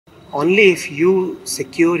Only if you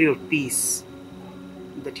secure your peace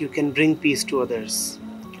that you can bring peace to others.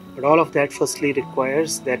 But all of that firstly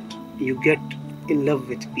requires that you get in love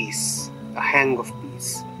with peace, a hang of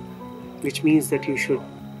peace, which means that you should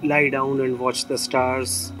lie down and watch the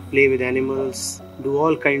stars, play with animals, do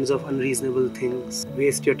all kinds of unreasonable things,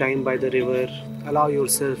 waste your time by the river, allow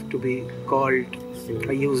yourself to be called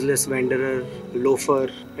a useless wanderer, loafer,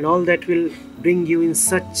 and all that will bring you in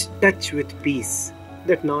such touch with peace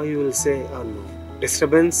that now you will say, oh no,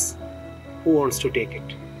 disturbance, who wants to take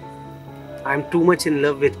it? I'm too much in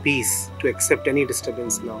love with peace to accept any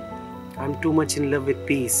disturbance now. I'm too much in love with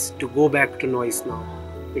peace to go back to noise now.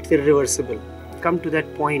 It's irreversible. Come to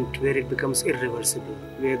that point where it becomes irreversible,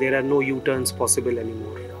 where there are no U-turns possible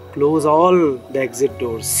anymore. Close all the exit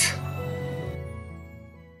doors.